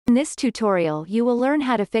In this tutorial you will learn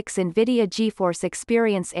how to fix Nvidia GeForce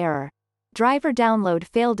experience error. Driver download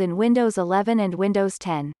failed in Windows 11 and Windows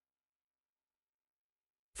 10.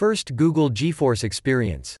 First, Google GeForce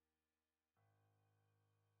Experience.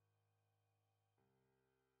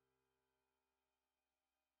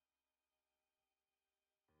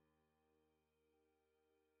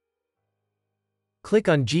 Click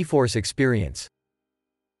on GeForce Experience.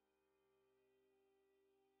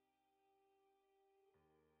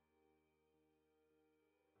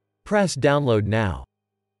 Press Download now.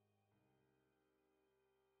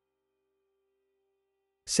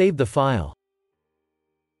 Save the file.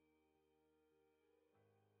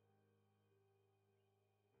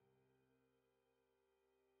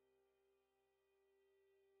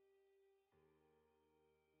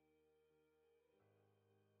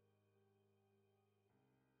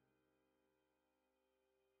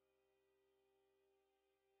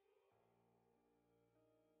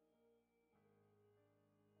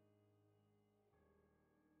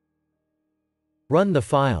 Run the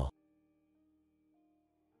file.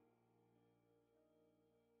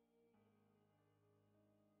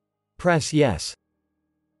 Press Yes.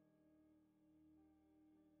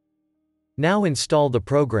 Now install the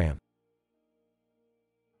program.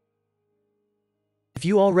 If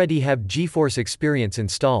you already have GeForce Experience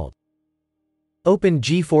installed, open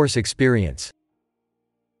GeForce Experience.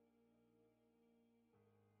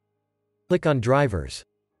 Click on Drivers.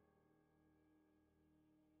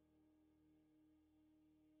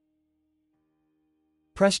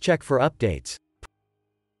 Press Check for updates.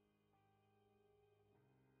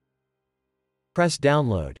 Press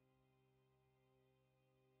Download.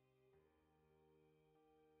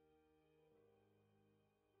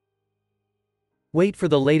 Wait for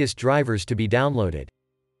the latest drivers to be downloaded.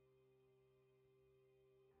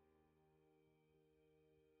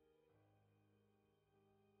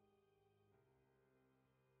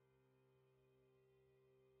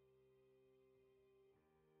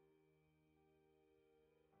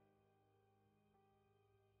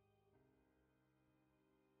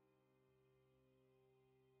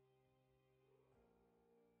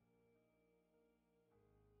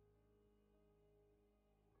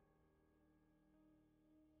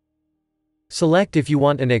 Select if you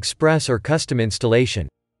want an express or custom installation.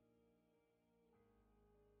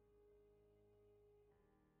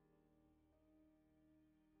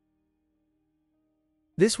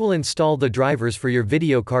 This will install the drivers for your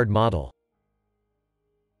video card model.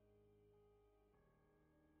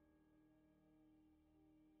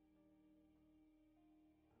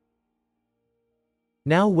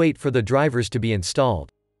 Now wait for the drivers to be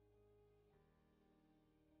installed.